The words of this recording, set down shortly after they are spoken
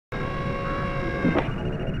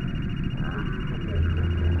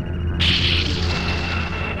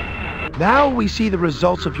Now we see the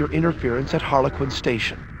results of your interference at Harlequin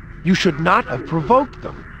Station. You should not have provoked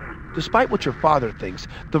them. Despite what your father thinks,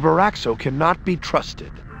 the Varaxo cannot be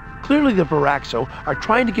trusted. Clearly the Varaxo are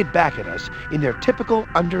trying to get back at us in their typical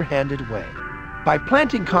underhanded way. By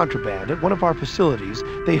planting contraband at one of our facilities,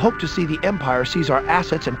 they hope to see the Empire seize our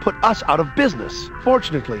assets and put us out of business.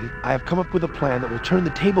 Fortunately, I have come up with a plan that will turn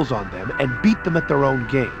the tables on them and beat them at their own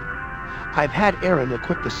game. I've had Erin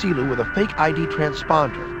equip the Silu with a fake ID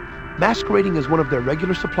transponder. Masquerading as one of their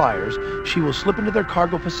regular suppliers, she will slip into their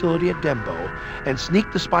cargo facility at Dembo and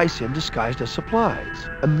sneak the spice in disguised as supplies.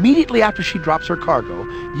 Immediately after she drops her cargo,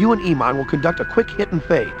 you and Iman will conduct a quick hit and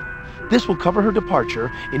fade. This will cover her departure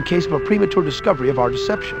in case of a premature discovery of our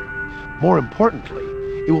deception. More importantly,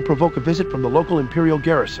 it will provoke a visit from the local Imperial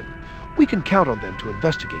garrison. We can count on them to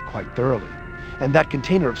investigate quite thoroughly, and that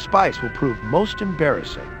container of spice will prove most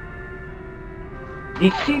embarrassing. The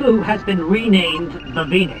Silu has been renamed the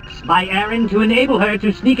Phoenix by Erin to enable her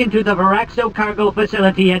to sneak into the Varaxo cargo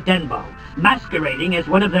facility at Denbo, masquerading as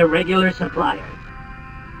one of their regular suppliers.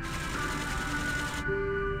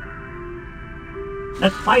 The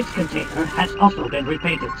spice container has also been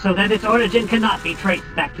repainted so that its origin cannot be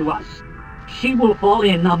traced back to us. She will fall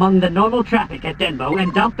in among the normal traffic at Denbo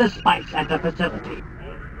and dump the spice at the facility.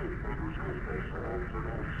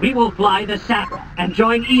 We will fly the Sabra and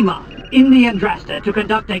join Iman in the Andrasta to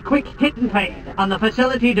conduct a quick hit and fade on the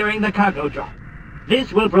facility during the cargo drop.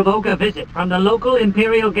 This will provoke a visit from the local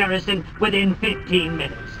Imperial garrison within 15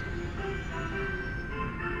 minutes.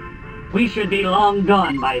 We should be long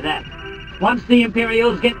gone by then. Once the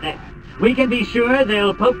Imperials get there, we can be sure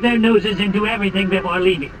they'll poke their noses into everything before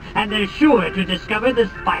leaving, and they're sure to discover the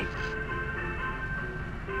spice.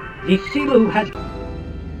 The Silu has...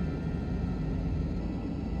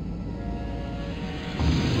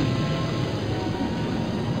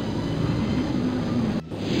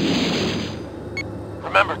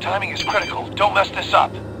 Remember, timing is critical. Don't mess this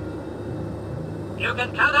up. You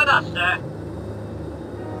can count on us, sir.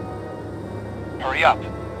 Hurry up.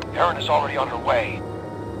 Erin is already on her way.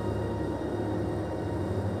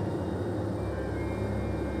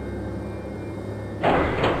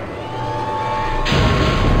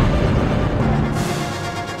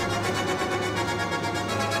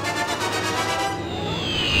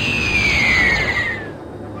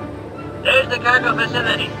 There's the cargo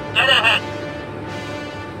facility. Dead ahead.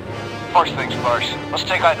 First things first, let's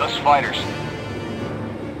take out those fighters.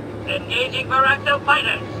 Engaging Varaxo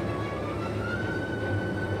fighters.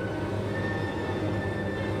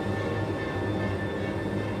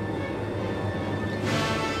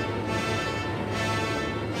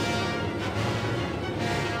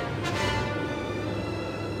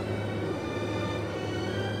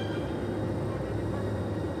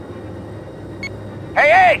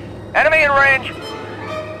 Hey! Enemy in range!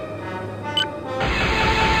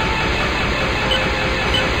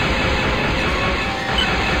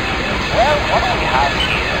 Well, what do we have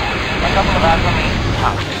here? A couple of Azzamens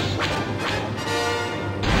punks.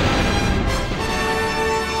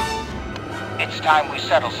 It's time we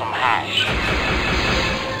settle some hash.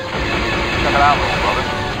 Check it out, little brother.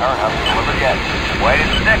 Erin hasn't delivered yet. Way to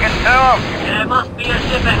stick it to him! There must be a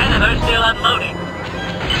ship ahead of her still unloading.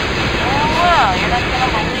 Well, you're not gonna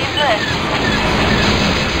believe this.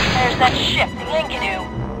 There's that ship, the Enkidu.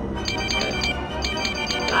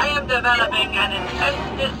 I am developing an intense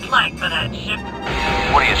dislike for that ship.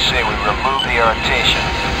 What do you say we remove the irritation?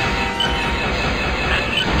 At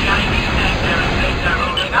least the ID tag aerospace are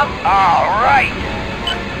holding up. All right!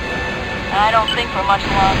 I don't think for much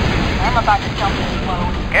longer. I'm about to dump this load.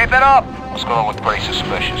 Keep it up! It's gonna look pretty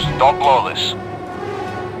suspicious. Don't blow this.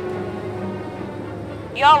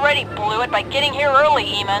 You already blew it by getting here early,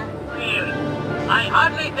 Eamon. Really? I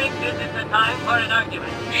hardly think this is the time for an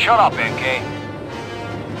argument. Shut up, NK.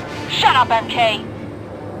 Shut up, MK!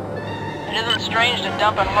 It isn't strange to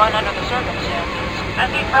dump and run under the circumstances.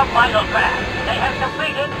 Message from Vital Craft. They have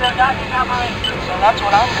completed their docking operation. So that's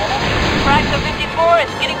what I'm gonna do. Praxo 54,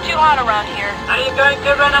 it's getting too hot around here. Are you going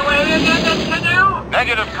to run away again, this canoe?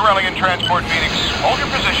 Negative, Corellian Transport Phoenix. Hold your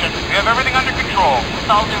position. We have everything under control. With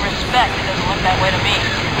all due respect, it doesn't look that way to me.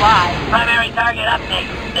 Why? Primary target update.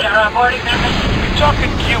 They are aborting their mission. You talking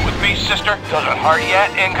cute with me, sister? Does it hurt yet,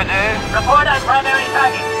 Enkidu? Report on primary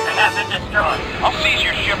target. They have been destroyed. I'll seize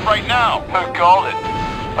your ship right now. Who called it?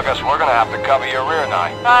 I guess we're gonna have to cover your rear now.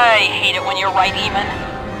 I hate it when you're right, Eamon.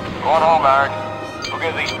 Go on home, Aaron. We'll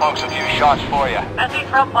give these punks a few shots for you. Message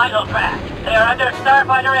from Vital Craft. They are under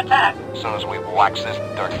starfighter attack. As soon as we wax this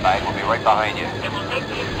dirtbag, we'll be right behind you. It will take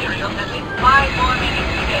the Imperials at least 5 more minutes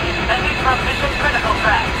to get it. Message from Mission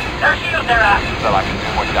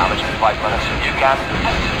damage in 5 minutes. You can?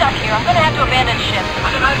 I'm stuck here. I'm gonna have to abandon ship.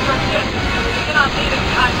 What about your ship? You cannot leave in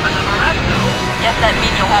time for the Varazzo. Guess that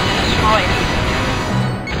means you'll have to destroy it.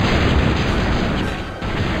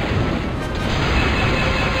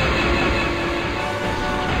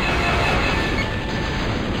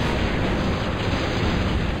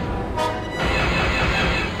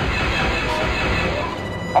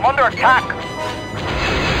 I'm under attack!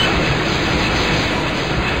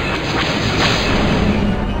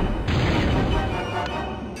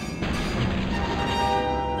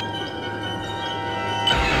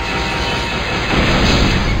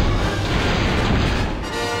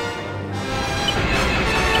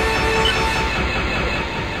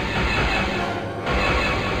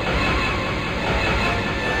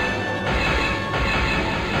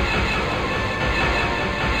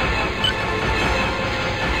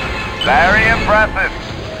 Very impressive.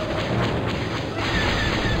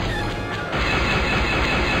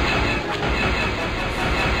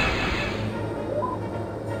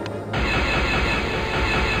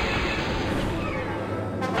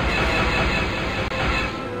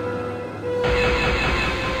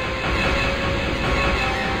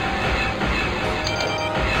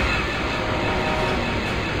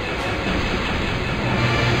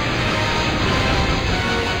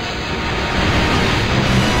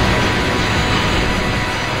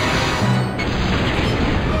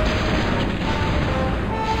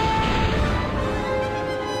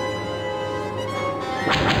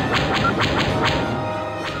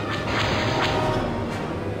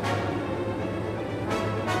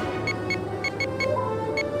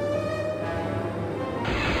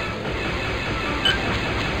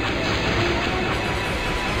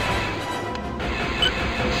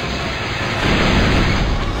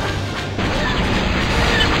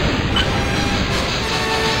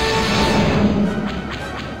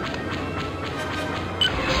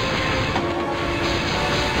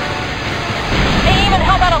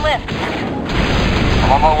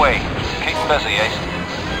 I'm on my way. Keep busy, Ace.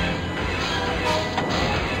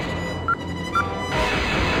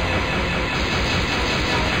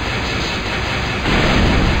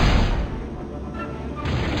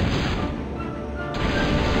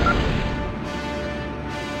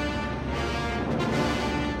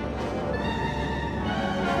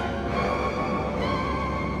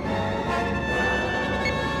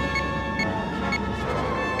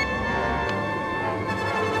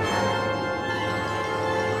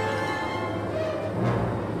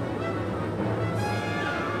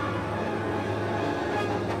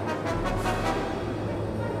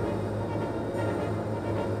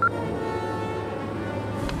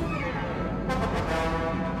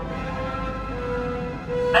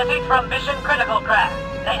 Message from Mission Critical Craft.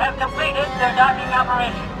 They have completed their docking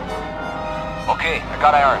operation. Okay, I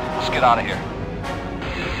got iron. Let's get out of here.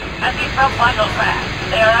 Message from Vital Craft.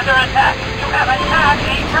 They are under attack. You have attacked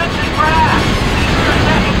a friendly craft. Either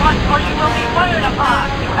attack at once or you will be fired upon.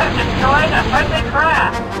 You have destroyed a friendly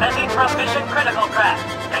craft. Message from Mission Critical Craft.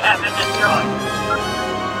 They have been destroyed.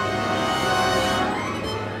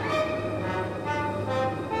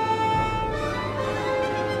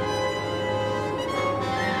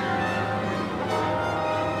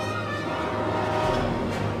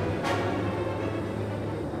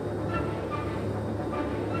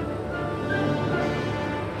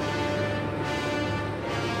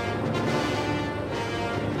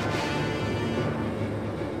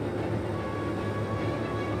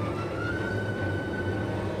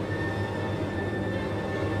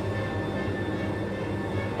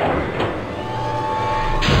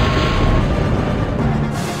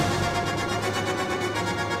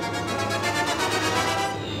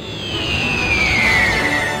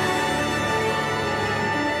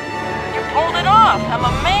 I'm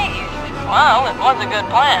amazed. Well, it was a good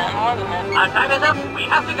plan, wasn't it? Our time is up. We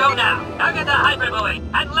have to go now. Target the hyperbuoy,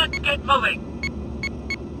 and let's get moving.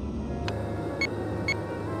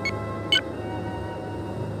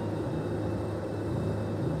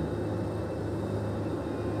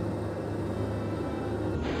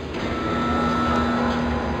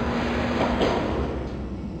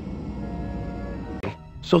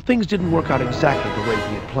 So things didn't work out exactly the way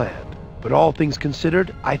we had planned. But all things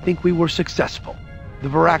considered, I think we were successful. The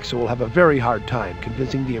Varazzo will have a very hard time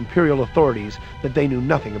convincing the Imperial authorities that they knew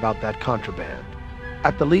nothing about that contraband.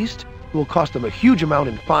 At the least, it will cost them a huge amount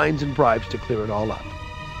in fines and bribes to clear it all up.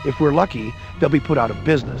 If we're lucky, they'll be put out of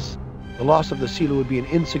business. The loss of the Sila would be an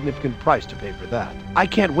insignificant price to pay for that. I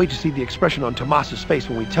can't wait to see the expression on Tomas's face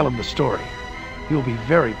when we tell him the story. He will be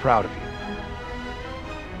very proud of you.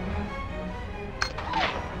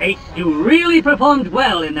 Ace, you really performed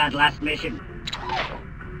well in that last mission.